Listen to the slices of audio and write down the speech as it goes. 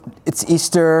It's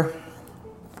Easter.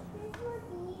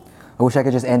 I wish I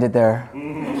could just end it there.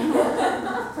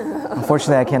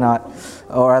 Unfortunately, I cannot,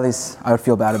 or at least I would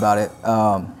feel bad about it.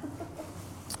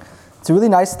 It's a really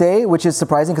nice day, which is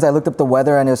surprising because I looked up the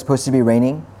weather and it was supposed to be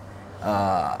raining.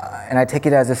 And I take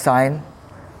it as a sign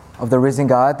of the risen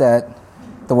God that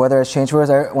the weather has changed for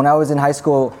us. When I was in high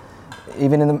school,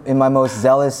 even in my most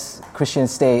zealous Christian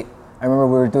state, I remember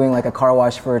we were doing like a car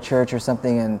wash for a church or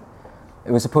something, and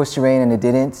it was supposed to rain and it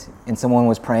didn't, and someone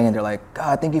was praying and they're like,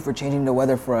 God, thank you for changing the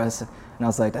weather for us. And I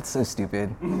was like, that's so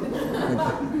stupid.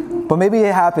 But maybe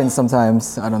it happens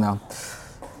sometimes, I don't know.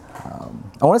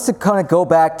 I want us to kind of go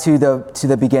back to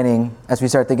the beginning as we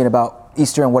start thinking about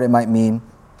Easter and what it might mean.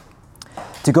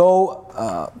 To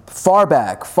go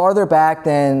farther back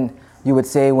than you would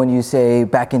say when you say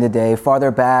back in the day,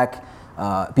 farther back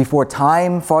before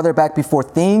time, farther back before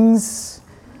things,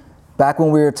 back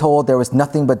when we were told there was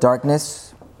nothing but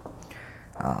darkness.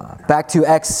 Back to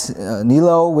ex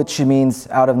nihilo, which means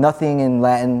out of nothing in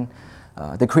Latin.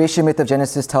 The creation myth of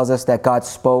Genesis tells us that God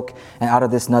spoke, and out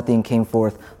of this nothing came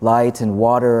forth light and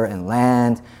water and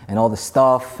land and all the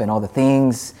stuff and all the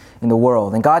things in the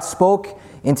world. And God spoke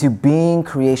into being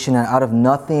creation, and out of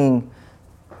nothing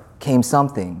came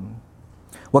something.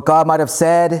 What God might have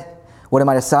said, what it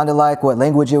might have sounded like, what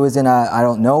language it was in, I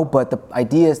don't know, but the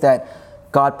idea is that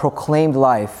God proclaimed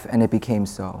life and it became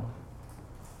so.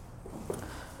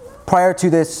 Prior to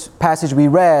this passage we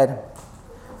read,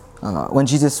 when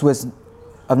Jesus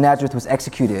of Nazareth was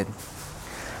executed,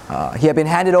 he had been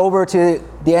handed over to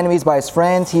the enemies by his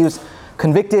friends. He was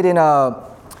convicted in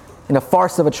a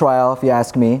farce of a trial, if you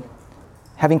ask me,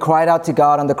 having cried out to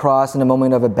God on the cross in a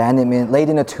moment of abandonment, laid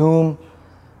in a tomb.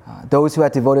 Those who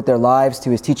had devoted their lives to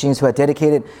his teachings, who had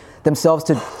dedicated themselves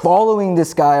to following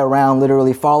this guy around,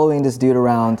 literally following this dude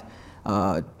around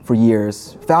for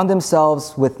years, found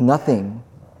themselves with nothing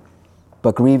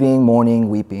but grieving, mourning,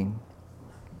 weeping.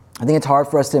 I think it's hard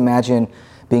for us to imagine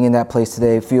being in that place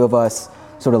today. A few of us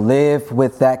sort of live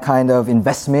with that kind of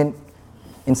investment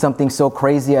in something so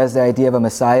crazy as the idea of a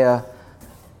Messiah.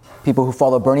 People who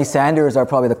follow Bernie Sanders are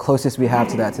probably the closest we have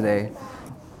to that today.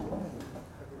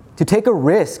 To take a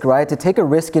risk, right? To take a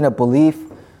risk in a belief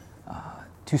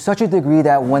to such a degree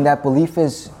that when that belief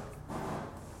is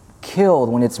killed,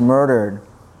 when it's murdered,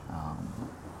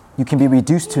 you can be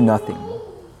reduced to nothing.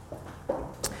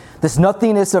 This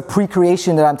nothingness of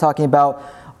pre-creation that I'm talking about,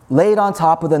 laid on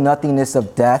top of the nothingness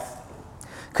of death.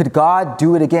 Could God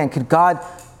do it again? Could God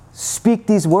speak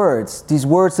these words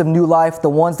of new life, the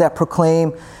ones that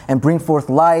proclaim and bring forth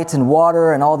light and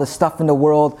water and all the stuff in the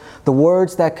world, the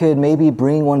words that could maybe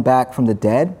bring one back from the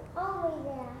dead?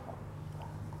 Oh,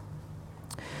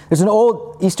 yeah. There's an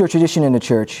old Easter tradition in the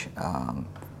church,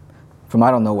 from I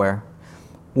don't know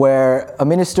where a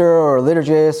minister or a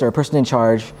liturgist or a person in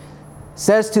charge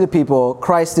says to the people,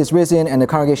 Christ is risen, and the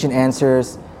congregation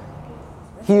answers,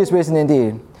 He is risen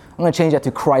indeed. I'm going to change that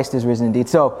to Christ is risen indeed.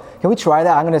 So can we try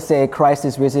that? I'm going to say Christ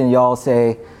is risen, and y'all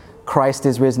say Christ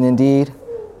is risen indeed.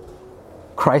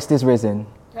 Christ is risen.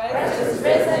 Christ is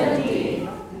risen indeed.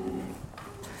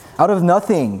 Out of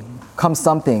nothing comes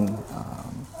something.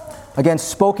 Again,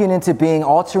 spoken into being,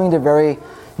 altering the very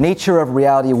nature of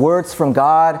reality. Words from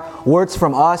God, words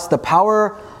from us, the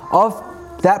power of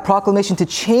that proclamation to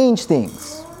change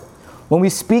things. When we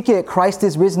speak it, Christ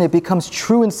is risen, it becomes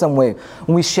true in some way.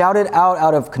 When we shout it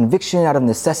out of conviction, out of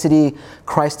necessity,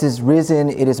 Christ is risen,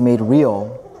 it is made real.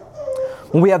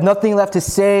 When we have nothing left to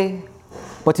say,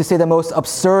 but to say the most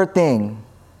absurd thing,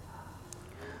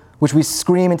 which we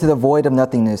scream into the void of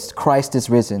nothingness, Christ is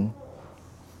risen.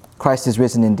 Christ is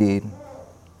risen indeed.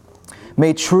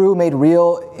 Made true, made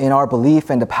real in our belief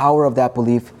and the power of that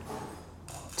belief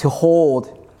to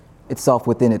hold itself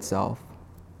within itself.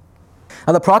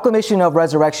 Now, the proclamation of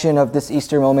resurrection of this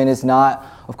Easter moment is not,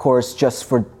 of course, just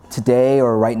for today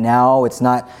or right now. It's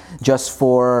not just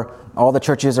for all the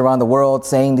churches around the world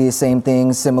saying these same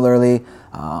things similarly.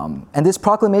 And this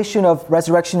proclamation of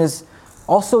resurrection is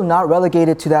also not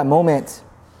relegated to that moment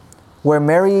where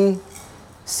Mary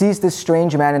sees this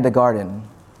strange man in the garden.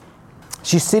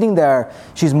 She's sitting there,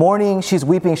 she's mourning, she's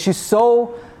weeping, she's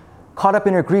so caught up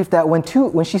in her grief that when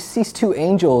she sees two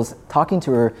angels talking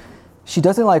to her, she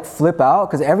doesn't like flip out,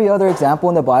 because every other example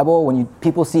in the Bible, when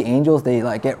people see angels, they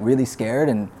like get really scared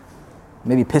and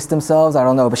maybe piss themselves, I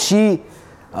don't know. But she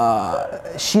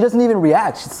doesn't even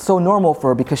react. It's so normal for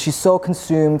her because she's so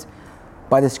consumed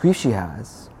by this grief she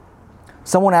has.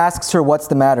 Someone asks her, what's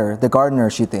the matter? The gardener,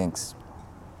 she thinks.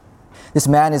 This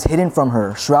man is hidden from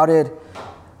her, shrouded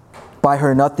by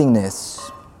her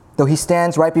nothingness, though he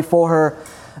stands right before her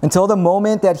until the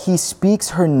moment that he speaks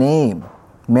her name,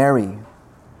 Mary.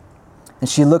 And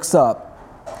she looks up,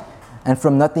 and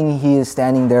from nothing he is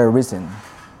standing there risen.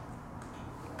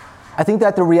 I think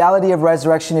that the reality of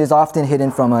resurrection is often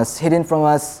hidden from us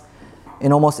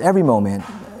in almost every moment.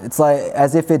 It's like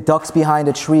as if it ducks behind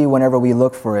a tree whenever we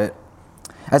look for it,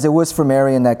 as it was for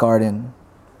Mary in that garden.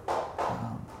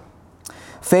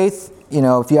 Faith,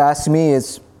 if you ask me,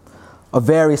 is a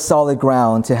very solid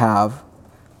ground to have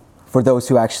for those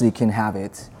who actually can have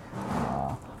it.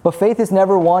 But faith is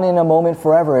never one in a moment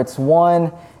forever. It's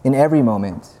one in every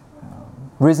moment.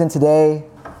 Risen today,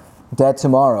 dead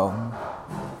tomorrow.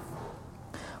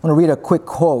 I want to read a quick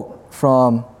quote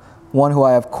from one who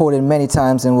I have quoted many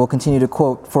times and will continue to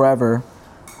quote forever.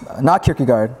 Not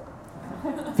Kierkegaard,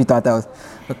 if you thought that was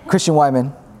Christian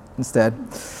Wiman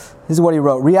instead. This is what he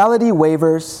wrote. Reality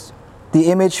wavers,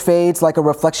 the image fades like a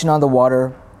reflection on the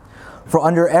water. For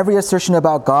under every assertion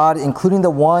about God, including the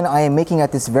one I am making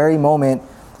at this very moment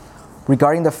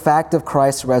regarding the fact of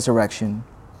Christ's resurrection,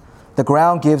 the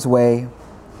ground gives way.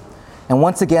 And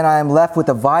once again, I am left with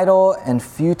the vital and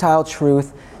futile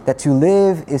truth that to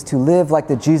live is to live like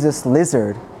the Jesus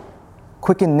lizard,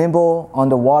 quick and nimble on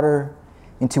the water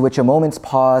into which a moment's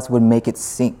pause would make it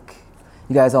sink.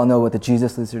 You guys all know what the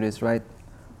Jesus lizard is, right?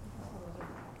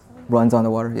 Runs on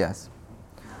the water, yes.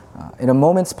 In a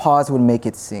moment's pause would make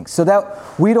it sink. So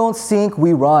that we don't sink,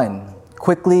 we run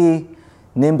quickly,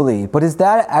 nimbly. But is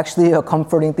that actually a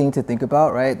comforting thing to think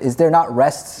about, right? Is there not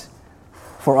rest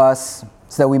for us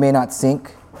so that we may not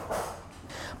sink?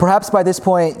 Perhaps by this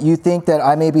point, you think that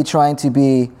I may be trying to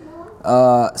be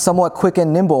somewhat quick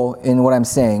and nimble in what I'm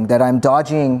saying, that I'm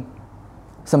dodging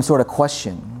some sort of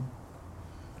question.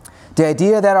 The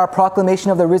idea that our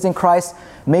proclamation of the risen Christ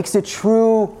makes it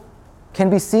true can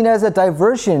be seen as a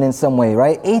diversion in some way,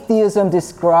 right? Atheism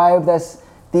described as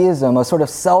theism, a sort of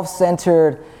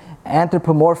self-centered,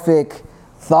 anthropomorphic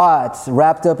thoughts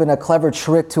wrapped up in a clever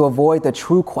trick to avoid the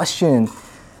true question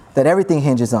that everything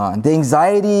hinges on. The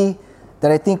anxiety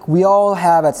that I think we all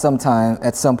have at some time,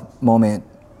 at some moment,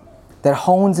 that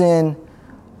hones in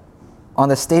on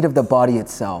the state of the body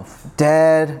itself,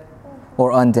 dead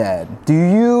or undead. Do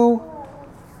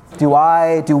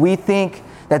we think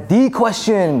that the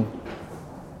question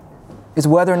is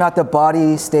whether or not the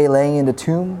body stay laying in the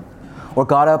tomb or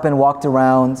got up and walked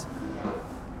around?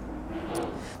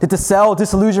 Did the cell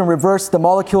dissolution reverse, the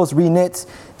molecules reknit,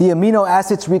 the amino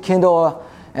acids rekindle,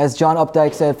 as John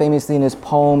Updike said famously in his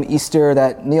poem Easter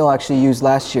that Neil actually used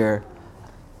last year?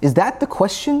 Is that the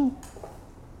question?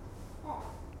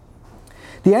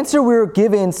 The answer we're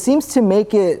given seems to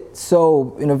make it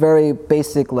so in a very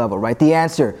basic level, right? The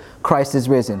answer, Christ is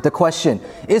risen. The question,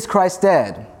 is Christ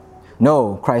dead?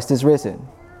 No, Christ is risen.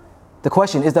 The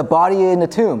question, is the body in the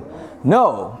tomb?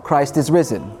 No, Christ is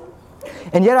risen.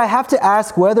 And yet I have to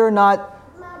ask whether or not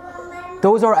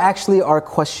those are actually our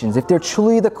questions, if they're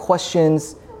truly the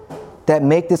questions that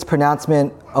make this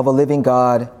pronouncement of a living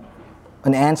God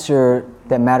an answer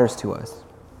that matters to us.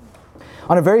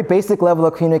 On a very basic level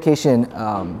of communication,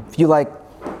 if you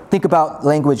think about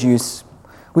language use,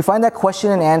 we find that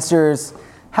question and answers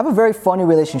have a very funny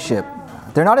relationship.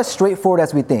 They're not as straightforward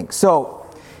as we think. So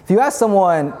if you ask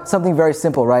someone something very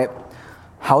simple, right?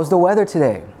 How's the weather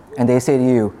today? And they say to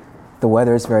you, the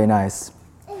weather is very nice.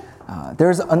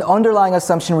 There's an underlying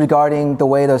assumption regarding the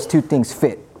way those two things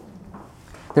fit.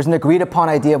 There's an agreed upon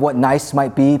idea of what nice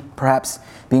might be, perhaps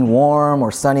being warm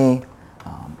or sunny.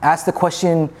 Ask the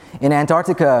question in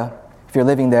Antarctica, if you're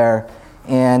living there,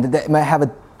 and that might have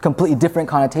a completely different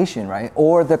connotation, right?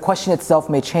 Or the question itself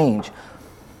may change.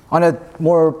 On a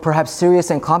more perhaps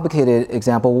serious and complicated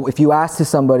example, if you ask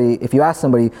somebody,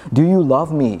 do you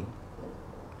love me?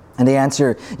 And they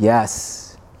answer,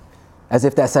 yes, as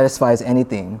if that satisfies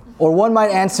anything. Or one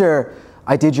might answer,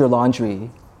 I did your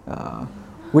laundry,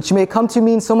 which may come to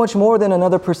mean so much more than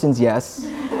another person's yes.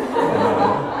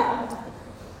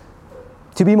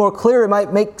 To be more clear, it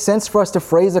might make sense for us to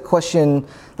phrase a question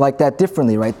like that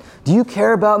differently, right? Do you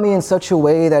care about me in such a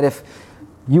way that if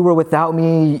you were without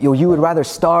me, you would rather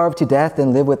starve to death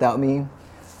than live without me?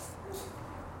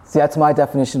 See, that's my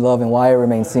definition of love and why I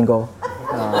remain single.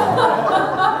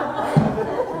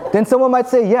 Then someone might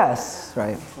say yes,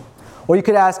 right? Or you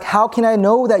could ask, how can I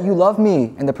know that you love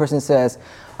me? And the person says,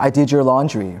 I did your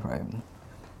laundry, right?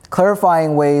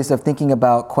 Clarifying ways of thinking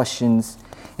about questions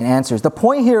and answers. The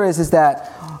point here is that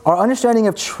our understanding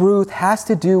of truth has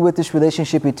to do with this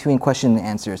relationship between question and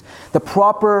answers. The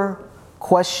proper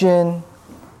question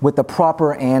with the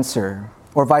proper answer,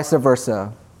 or vice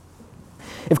versa.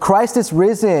 If Christ is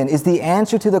risen is the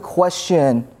answer to the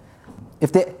question,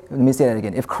 let me say that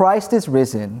again. If Christ is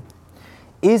risen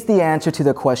is the answer to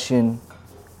the question,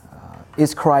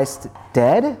 is Christ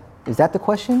dead? Is that the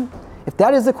question? If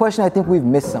that is the question, I think we've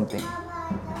missed something.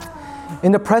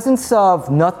 In the presence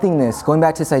of nothingness, going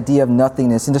back to this idea of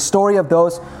nothingness, in the story of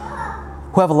those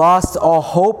who have lost all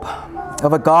hope,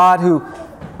 of a God who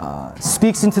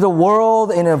speaks into the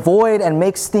world in a void and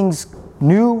makes things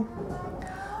new,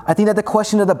 I think that the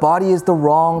question of the body is the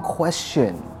wrong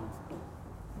question.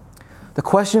 The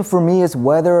question for me is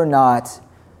whether or not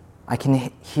I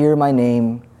can hear my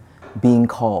name being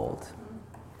called.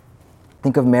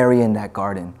 Think of Mary in that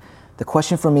garden. The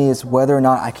question for me is whether or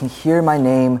not I can hear my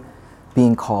name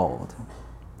being called.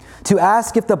 To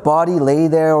ask if the body lay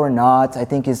there or not, I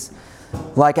think is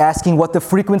like asking what the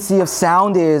frequency of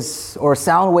sound is or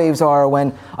sound waves are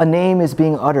when a name is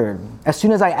being uttered. As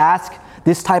soon as I ask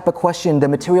this type of question, the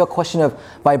material question of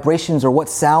vibrations or what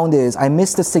sound is, I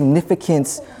miss the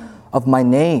significance of my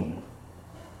name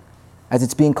as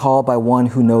it's being called by one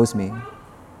who knows me.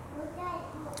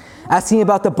 Asking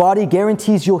about the body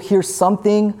guarantees you'll hear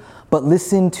something but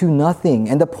listen to nothing.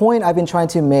 And the point I've been trying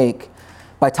to make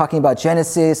by talking about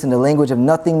Genesis and the language of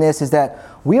nothingness is that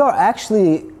we are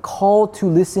actually called to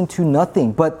listen to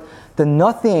nothing, but the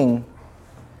nothing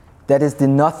that is the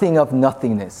nothing of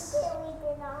nothingness.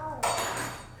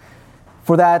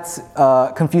 For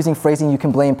that confusing phrasing, you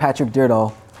can blame Patrick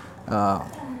Dirdal,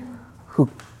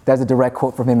 that's a direct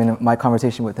quote from him in my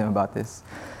conversation with him about this.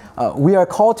 We are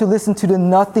called to listen to the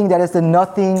nothing that is the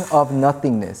nothing of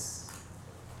nothingness.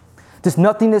 This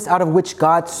nothingness out of which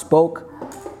God spoke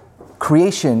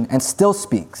creation and still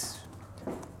speaks.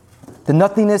 The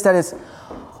nothingness that is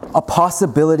a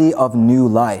possibility of new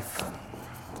life.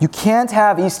 You can't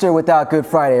have Easter without Good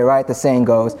Friday, right? The saying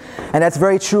goes. And that's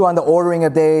very true on the ordering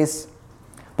of days.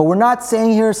 But we're not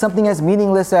saying here something as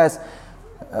meaningless as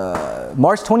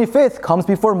March 25th comes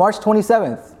before March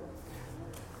 27th.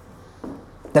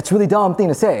 That's a really dumb thing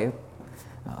to say.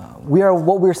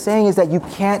 What we're saying is that you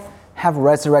can't have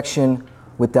resurrection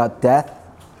without death.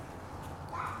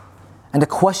 And the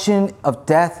question of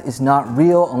death is not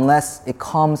real unless it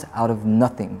comes out of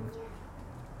nothing.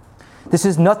 This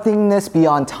is nothingness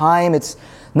beyond time. It's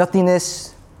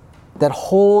nothingness that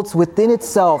holds within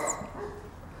itself,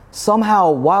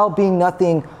 somehow, while being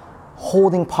nothing,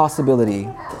 holding possibility.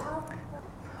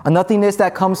 A nothingness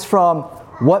that comes from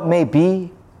what may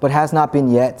be, but has not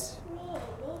been yet.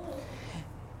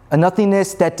 A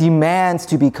nothingness that demands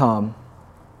to become.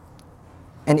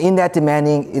 And in that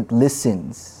demanding, it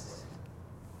listens.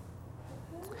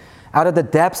 Out of the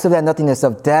depths of that nothingness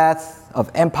of death, of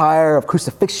empire, of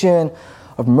crucifixion,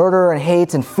 of murder and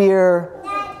hate and fear,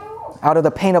 out of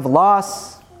the pain of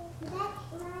loss,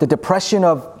 the depression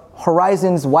of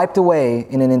horizons wiped away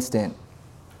in an instant,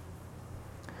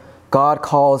 God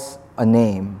calls a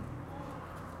name.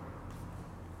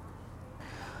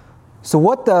 So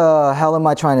what the hell am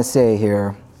I trying to say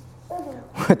here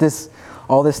with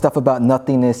all this stuff about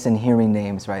nothingness and hearing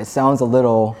names, right? It sounds a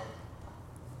little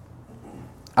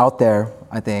out there,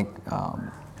 I think. So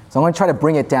I'm going to try to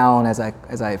bring it down as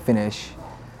I finish.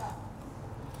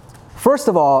 First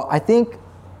of all, I think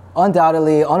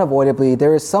undoubtedly, unavoidably,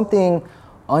 there is something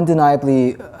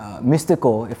undeniably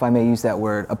mystical, if I may use that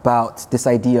word, about this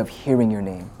idea of hearing your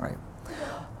name, right?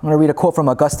 I'm going to read a quote from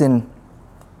Augustine,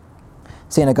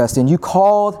 St. Augustine. You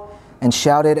called and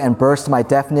shouted and burst my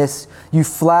deafness. You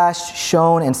flashed,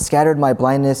 shone, and scattered my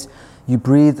blindness. You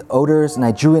breathed odors, and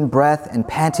I drew in breath and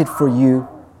panted for you.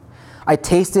 I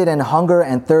tasted and hunger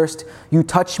and thirst. You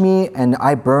touched me, and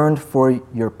I burned for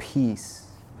your peace.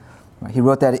 He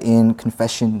wrote that in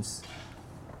Confessions.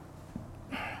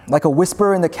 Like a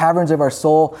whisper in the caverns of our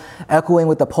soul, echoing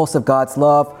with the pulse of God's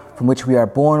love, from which we are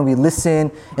born, we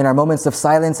listen in our moments of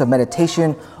silence, of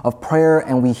meditation, of prayer,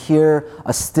 and we hear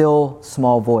a still,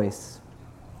 small voice.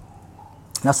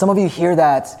 Now, some of you hear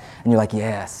that, and you're like,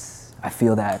 yes, I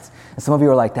feel that. And some of you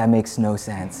are like, that makes no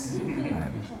sense.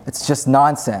 It's just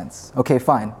nonsense. Okay,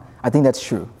 fine. I think that's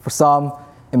true. For some,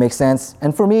 it makes sense.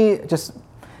 And for me, just in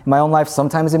my own life,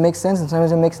 sometimes it makes sense, and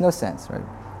sometimes it makes no sense, right?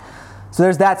 So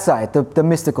there's that side, the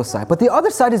mystical side. But the other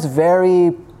side is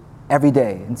very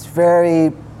everyday. It's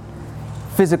very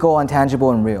physical and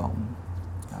tangible and real.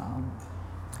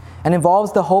 And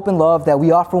involves the hope and love that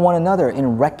we offer one another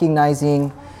in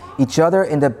recognizing each other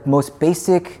in the most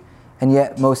basic and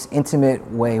yet most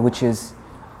intimate way, which is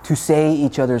to say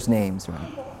each other's names.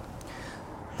 Right?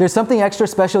 There's something extra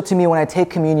special to me when I take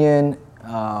communion,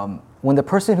 when the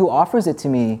person who offers it to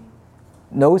me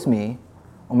knows me,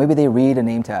 or maybe they read a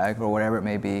name tag or whatever it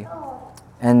may be,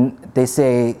 and they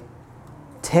say,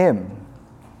 Tim,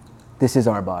 this is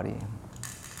our body.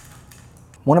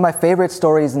 One of my favorite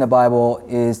stories in the Bible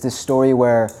is this story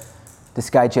where this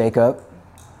guy Jacob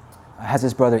has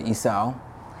his brother Esau,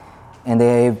 and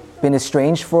they've been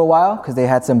estranged for a while because they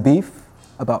had some beef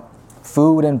about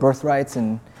food and birthrights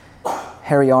and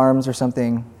hairy arms or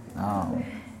something.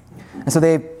 And so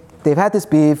they've had this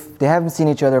beef. They haven't seen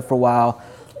each other for a while.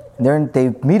 And they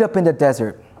meet up in the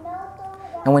desert.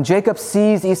 And when Jacob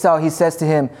sees Esau, he says to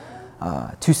him,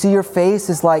 to see your face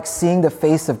is like seeing the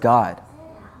face of God.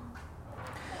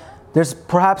 There's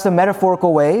perhaps a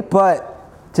metaphorical way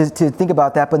to think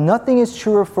about that, but nothing is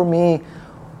truer for me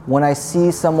when I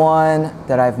see someone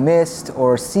that I've missed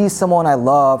or see someone I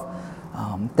love,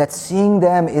 that seeing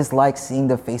them is like seeing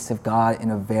the face of God in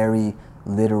a very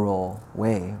literal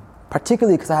way,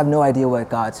 particularly because I have no idea what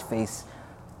God's face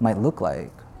might look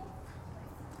like.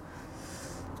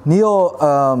 Neil,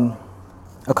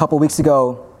 a couple weeks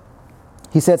ago,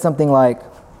 he said something like,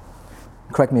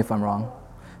 correct me if I'm wrong,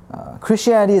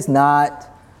 Christianity is not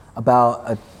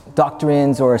about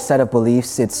doctrines or a set of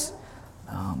beliefs. It's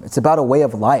about a way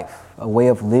of life, a way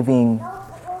of living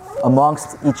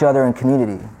amongst each other in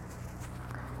community,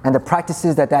 and the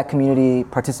practices that community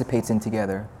participates in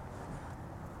together.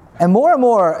 And more,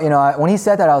 when he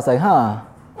said that, I was like, I'm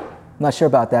not sure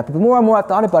about that. But the more and more I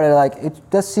thought about it, it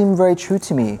does seem very true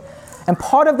to me. And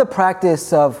part of the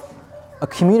practice of a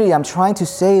community, I'm trying to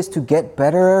say, is to get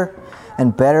better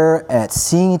and better at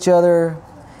seeing each other,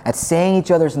 at saying each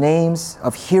other's names,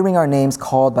 of hearing our names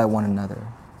called by one another.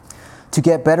 To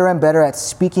get better and better at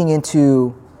speaking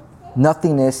into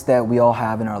nothingness that we all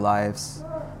have in our lives.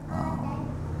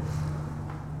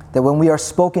 That when we are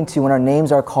spoken to, when our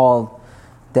names are called,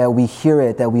 that we hear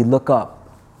it, that we look up,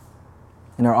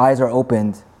 and our eyes are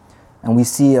opened, and we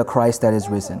see a Christ that is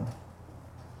risen.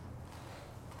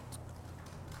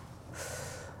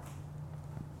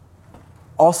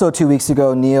 Also 2 weeks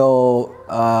ago, Neil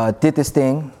did this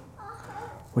thing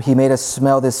where he made us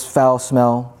smell this foul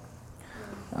smell.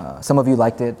 Some of you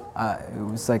liked it. It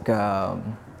was like, what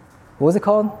was it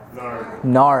called?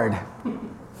 Nard.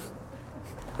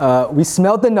 We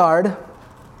smelled the nard,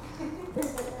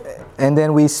 and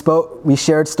then we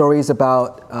shared stories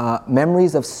about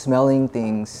memories of smelling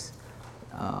things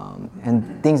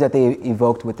and things that they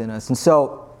evoked within us. And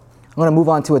so I'm going to move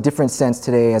on to a different sense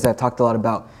today, as I've talked a lot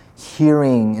about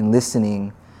hearing and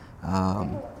listening,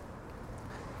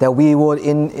 that we would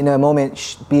in a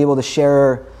moment be able to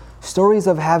share stories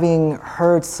of having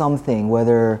heard something,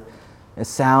 whether a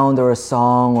sound or a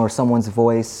song or someone's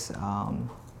voice,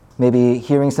 maybe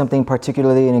hearing something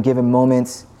particularly in a given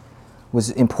moment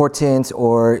was important,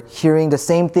 or hearing the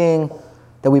same thing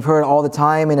that we've heard all the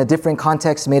time in a different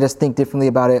context made us think differently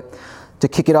about it. To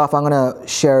kick it off, I'm going to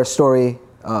share a story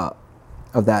of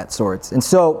that sort. And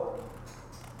so,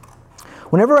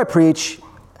 whenever I preach,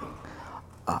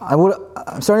 I'm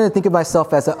starting to think of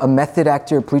myself as a method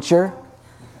actor preacher.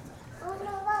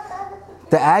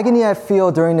 The agony I feel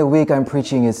during the week I'm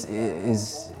preaching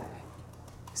is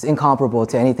incomparable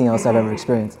to anything else I've ever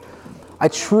experienced. I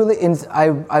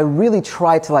really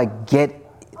try to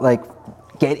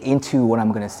get into what I'm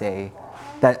going to say.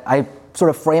 That I sort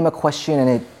of frame a question and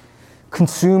it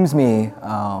consumes me.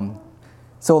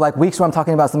 So weeks where I'm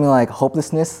talking about something like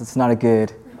hopelessness, it's not a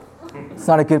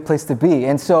good place to be.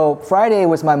 And so Friday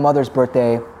was my mother's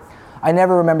birthday. I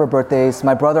never remember birthdays.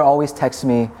 My brother always texts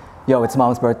me, yo, it's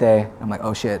mom's birthday. I'm like,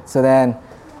 oh shit. So then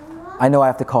I know I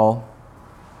have to call.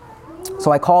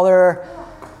 So I call her,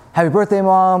 happy birthday,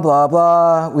 mom, blah,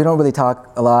 blah. We don't really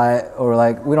talk a lot, or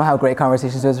we don't have great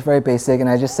conversations, so it's very basic. And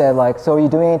I just said so are you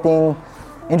doing anything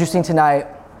interesting tonight?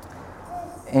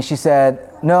 And she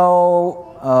said,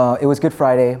 no, it was Good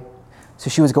Friday. So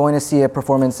she was going to see a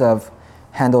performance of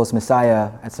Handel's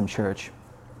Messiah at some church.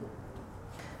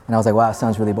 And I was like, wow, that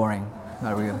sounds really boring.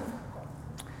 Not real.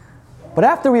 But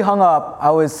after we hung up, I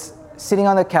was sitting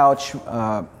on the couch,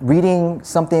 reading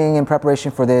something in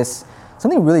preparation for this,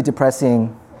 something really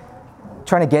depressing,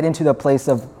 trying to get into the place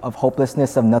of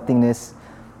hopelessness, of nothingness,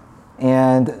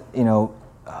 and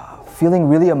feeling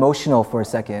really emotional for a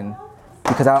second,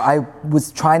 because I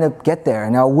was trying to get there,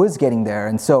 and I was getting there.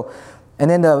 And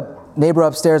then the neighbor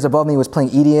upstairs above me was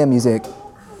playing EDM music.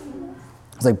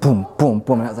 It was like boom, boom,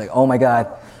 boom, and I was like, oh my God,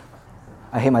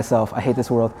 I hate myself, I hate this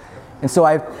world. And so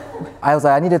I was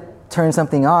like, I need to turn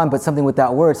something on, but something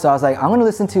without words. So I was like, I'm going to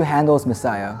listen to Handel's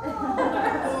Messiah.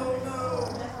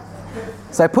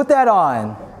 So I put that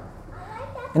on,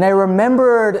 and I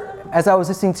remembered as I was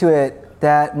listening to it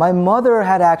that my mother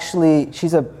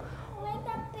she's a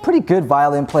pretty good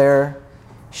violin player.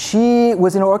 She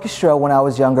was in an orchestra when I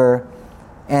was younger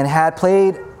and had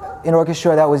played in an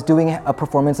orchestra that was doing a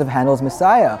performance of Handel's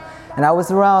Messiah. And I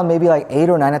was around maybe 8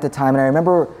 or 9 at the time, and I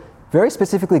remember very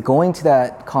specifically going to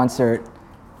that concert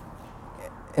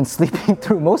and sleeping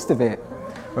through most of it,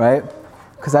 right?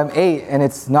 because I'm 8 and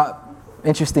it's not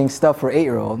interesting stuff for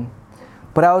 8-year-old.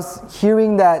 But I was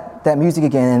hearing that music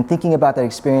again and thinking about that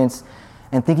experience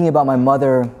and thinking about my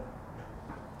mother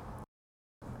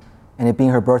and it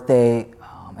being her birthday,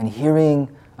 and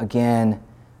hearing again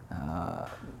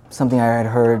something I had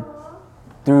heard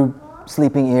through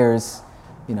sleeping ears,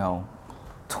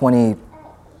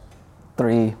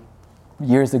 23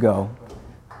 years ago.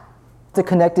 The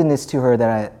connectedness to her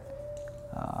that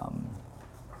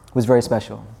was very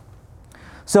special.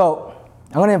 So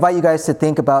I'm going to invite you guys to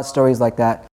think about stories like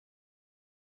that.